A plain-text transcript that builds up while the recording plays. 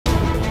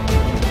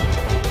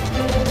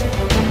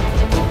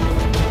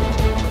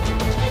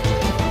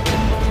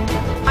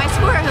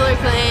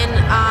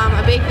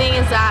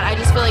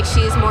like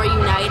she's more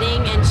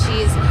uniting and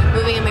she's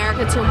moving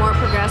America to a more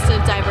progressive,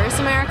 diverse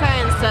America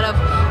instead of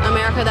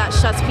America that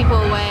shuts people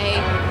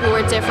away who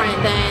are different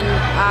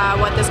than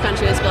what this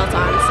country was built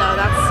on. So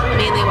that's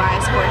mainly why I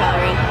support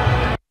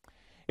Hillary.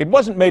 It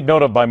wasn't made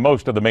note of by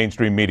most of the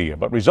mainstream media,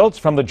 but results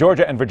from the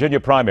Georgia and Virginia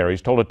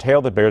primaries told a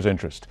tale that bears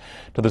interest.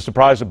 To the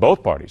surprise of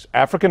both parties,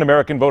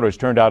 African-American voters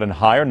turned out in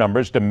higher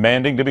numbers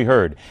demanding to be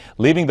heard,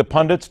 leaving the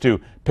pundits to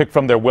pick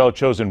from their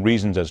well-chosen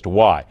reasons as to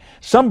why.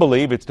 Some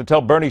believe it's to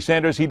tell Bernie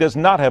Sanders he does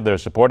not have their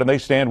support and they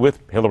stand with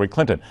Hillary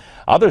Clinton.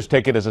 Others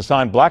take it as a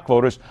sign black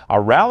voters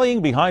are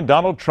rallying behind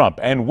Donald Trump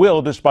and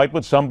will, despite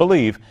what some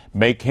believe,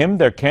 make him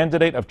their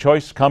candidate of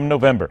choice come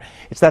November.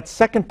 It's that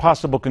second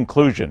possible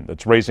conclusion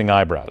that's raising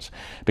eyebrows.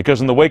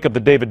 Because in the wake of the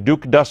David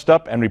Duke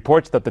dust-up and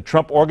reports that the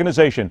Trump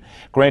organization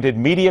granted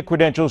media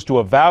credentials to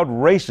avowed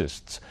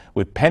racists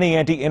with penny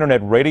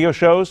anti-internet radio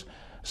shows,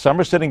 some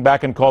are sitting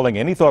back and calling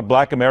any thought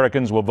black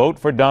Americans will vote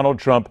for Donald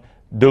Trump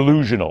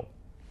delusional.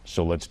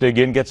 So let's dig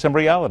in, get some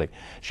reality.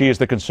 She is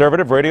the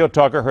conservative radio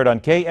talker heard on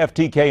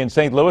KFTK in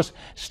St. Louis,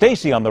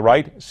 Stacy on the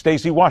right,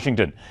 Stacy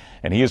Washington.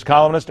 And he is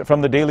columnist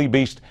from the Daily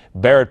Beast,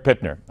 Barrett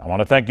Pitner. I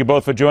want to thank you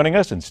both for joining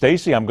us. And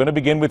Stacy, I'm going to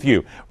begin with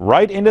you.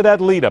 Right into that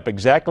lead up,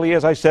 exactly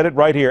as I said it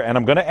right here. And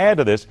I'm going to add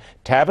to this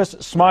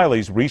Tavis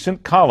Smiley's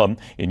recent column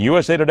in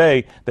USA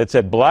Today that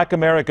said black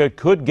America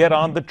could get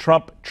on the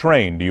Trump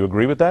train. Do you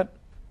agree with that?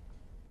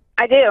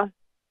 I do.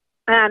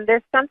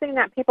 There's something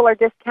that people are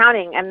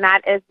discounting, and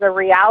that is the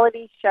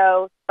reality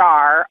show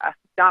star,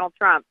 Donald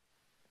Trump,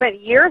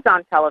 spent years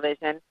on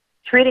television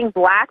treating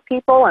black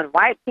people and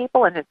white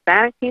people and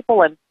Hispanic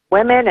people and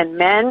women and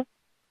men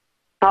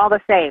all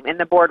the same in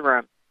the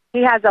boardroom.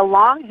 He has a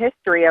long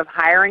history of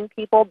hiring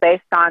people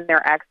based on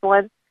their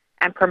excellence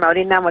and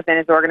promoting them within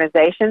his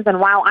organizations. And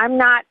while I'm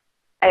not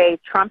a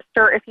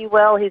Trumpster, if you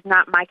will, he's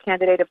not my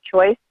candidate of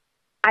choice,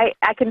 I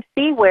can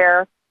see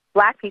where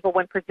black people,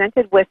 when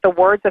presented with the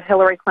words of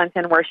Hillary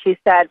Clinton where she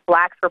said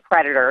blacks were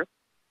predators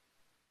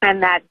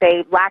and that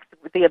they lacked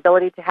the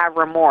ability to have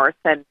remorse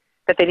and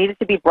that they needed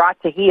to be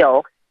brought to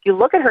heel, if you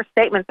look at her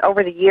statements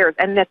over the years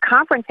and the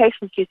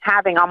confrontation she's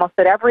having almost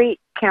at every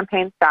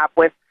campaign stop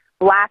with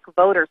black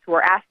voters who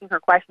are asking her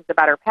questions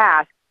about her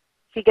past,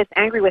 she gets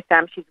angry with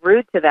them, she's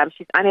rude to them,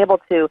 she's unable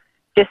to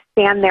just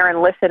stand there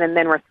and listen and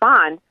then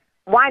respond.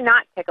 Why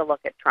not take a look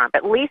at Trump?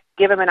 At least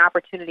give him an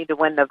opportunity to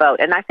win the vote.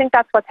 And I think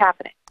that's what's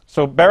happening.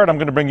 So, Barrett, I'm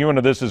going to bring you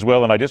into this as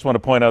well, and I just want to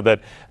point out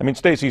that, I mean,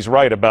 Stacey's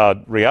right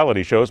about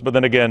reality shows, but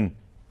then again,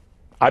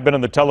 I've been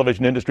in the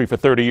television industry for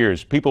 30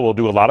 years. People will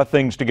do a lot of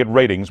things to get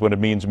ratings when it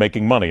means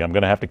making money. I'm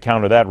going to have to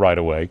counter that right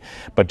away,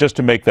 but just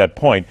to make that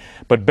point.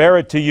 But,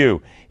 Barrett, to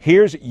you,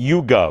 here's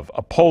YouGov,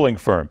 a polling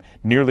firm.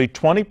 Nearly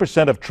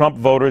 20% of Trump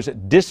voters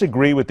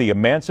disagree with the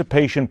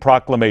Emancipation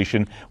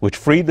Proclamation, which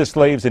freed the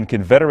slaves in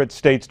Confederate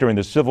states during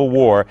the Civil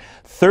War.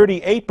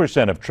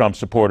 38% of Trump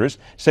supporters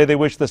say they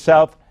wish the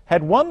South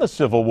had won the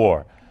Civil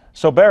War.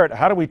 So, Barrett,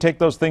 how do we take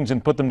those things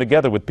and put them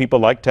together with people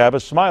like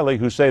Tavis Smiley,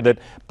 who say that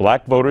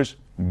black voters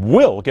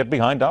will get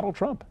behind Donald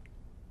Trump?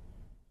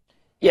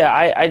 Yeah,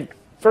 I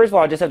first of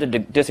all, I just have to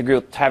disagree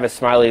with Tavis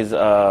Smiley's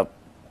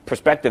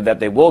perspective that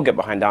they will get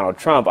behind Donald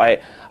Trump. I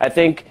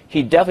think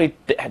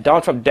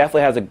Donald Trump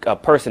definitely has a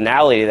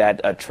personality that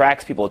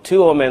attracts people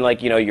to him,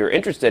 and you're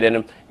interested in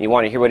him, and you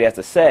want to hear what he has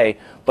to say.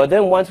 But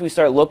then once we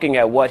start looking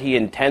at what he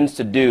intends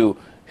to do,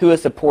 who his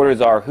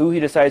supporters are, who he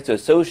decides to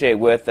associate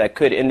with, that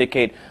could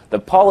indicate the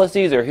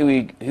policies or who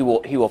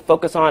he will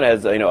focus on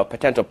as a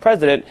potential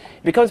president,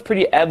 it becomes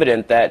pretty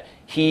evident that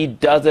he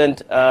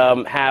doesn't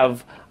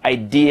have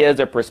ideas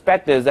or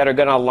perspectives that are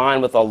going to align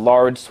with a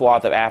large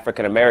swath of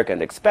African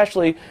Americans,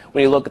 especially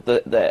when you look at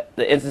the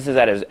instances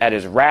at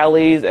his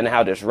rallies and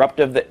how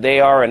disruptive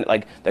they are, and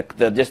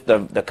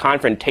the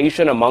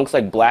confrontation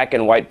amongst black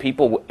and white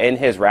people in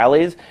his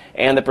rallies,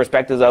 and the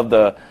perspectives of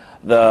the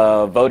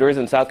voters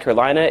in South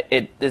Carolina.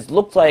 It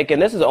looks like,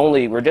 and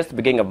we're just at the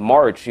beginning of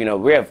March,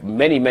 we have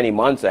many, many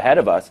months ahead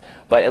of us,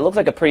 but it looks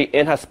like a pretty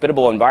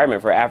inhospitable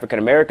environment for African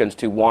Americans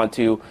to want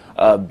to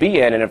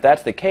be in. And if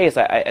that's the case,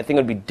 I think it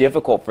would be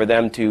difficult for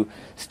them to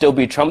still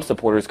be Trump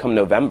supporters come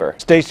November.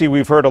 Stacey,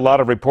 we've heard a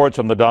lot of reports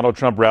from the Donald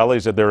Trump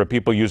rallies that there are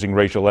people using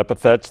racial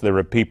epithets. There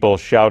are people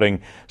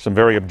shouting some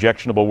very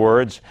objectionable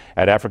words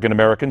at African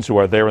Americans who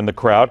are there in the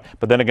crowd.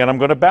 But then again, I'm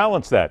going to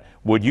balance that.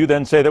 Would you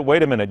then say that,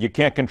 wait a minute, you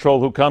can't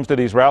control who comes to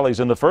these rallies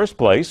in the first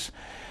place?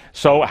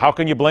 So how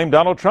can you blame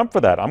Donald Trump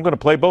for that? I'm going to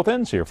play both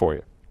ends here for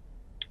you.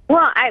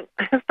 Well,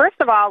 first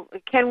of all,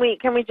 can we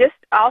just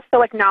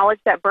also acknowledge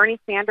that Bernie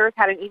Sanders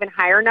had an even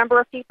higher number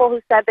of people who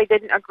said they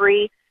didn't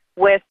agree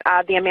with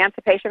the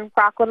Emancipation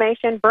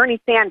Proclamation? Bernie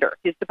Sanders,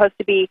 who's supposed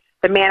to be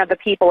the man of the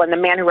people and the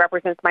man who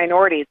represents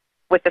minorities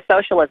with the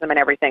socialism and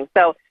everything.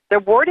 So the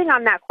wording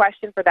on that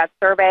question for that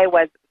survey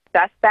was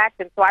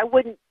suspect, and so I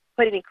wouldn't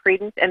put any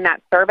credence in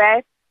that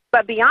survey.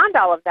 But beyond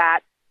all of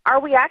that, are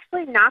we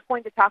actually not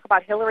going to talk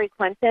about Hillary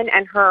Clinton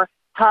and her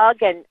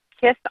hug and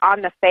kiss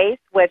on the face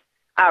with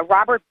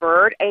Robert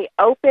Byrd, a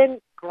open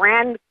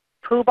grand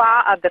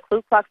poobah of the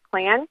Ku Klux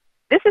Klan?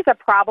 This is a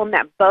problem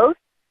that both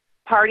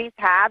parties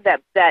have,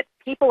 that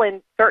people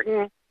in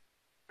certain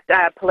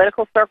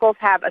political circles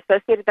have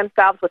associated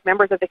themselves with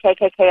members of the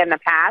KKK in the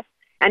past,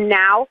 and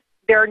now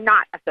they're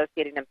not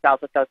associating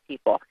themselves with those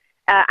people.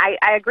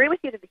 I agree with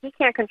you that he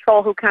can't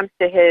control who comes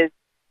to his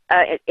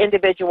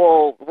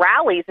individual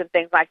rallies and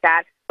things like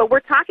that, but we're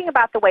talking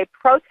about the way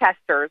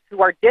protesters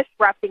who are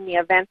disrupting the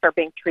events are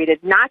being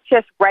treated, not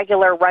just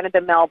regular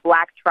run-of-the-mill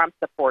black Trump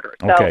supporters.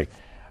 Okay. So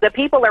the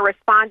people are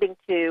responding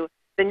to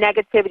the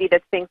negativity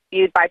that's being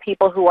spewed by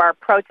people who are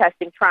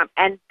protesting Trump.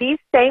 And these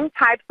same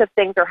types of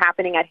things are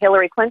happening at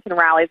Hillary Clinton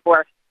rallies,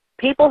 where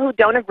people who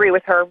don't agree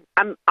with her,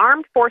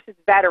 armed forces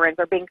veterans,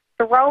 are being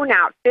thrown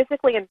out,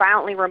 physically and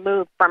violently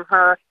removed from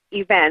her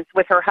events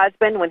with her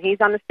husband when he's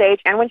on the stage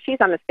and when she's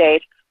on the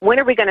stage. When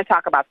are we going to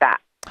talk about that?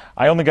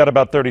 I only got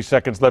about 30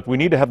 seconds left. We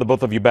need to have the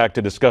both of you back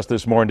to discuss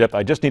this more in depth.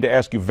 I just need to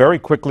ask you very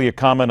quickly a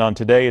comment on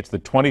today. It's the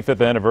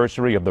 25th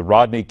anniversary of the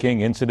Rodney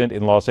King incident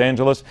in Los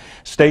Angeles.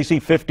 Stacy,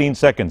 15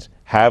 seconds.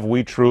 Have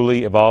we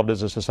truly evolved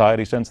as a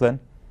society since then?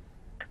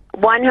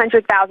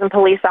 100,000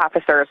 police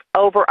officers,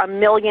 over 1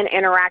 million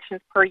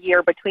interactions per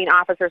year between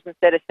officers and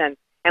citizens,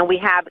 and we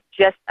have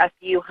just a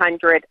few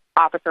hundred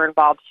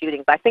officer-involved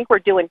shootings. I think we're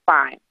doing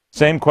fine.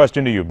 Same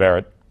question to you,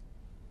 Barrett.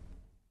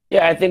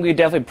 Yeah, I think we've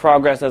definitely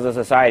progressed as a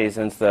society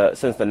since the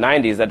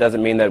 90s. That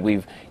doesn't mean that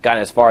we've gotten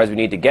as far as we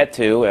need to get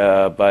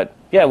to, but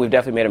yeah, we've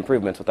definitely made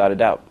improvements without a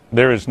doubt.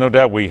 There is no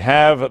doubt we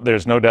have.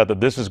 There's no doubt that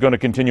this is going to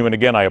continue. And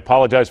again, I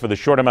apologize for the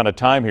short amount of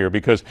time here,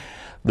 because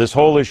this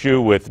whole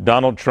issue with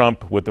Donald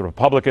Trump, with the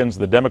Republicans,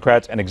 the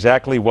Democrats, and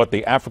exactly what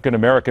the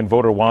African-American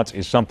voter wants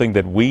is something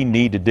that we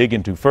need to dig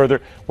into further.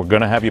 We're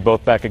going to have you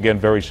both back again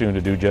very soon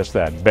to do just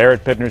that.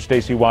 Barrett Pitner,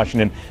 Stacy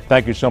Washington,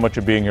 thank you so much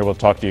for being here. We'll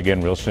talk to you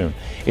again real soon.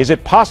 Is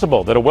it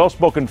possible that a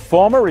well-spoken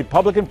former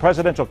Republican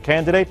presidential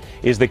candidate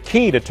is the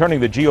key to turning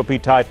the GOP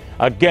tide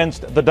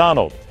against the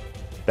Donald?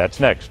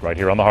 That's next, right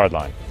here on The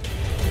Hardline.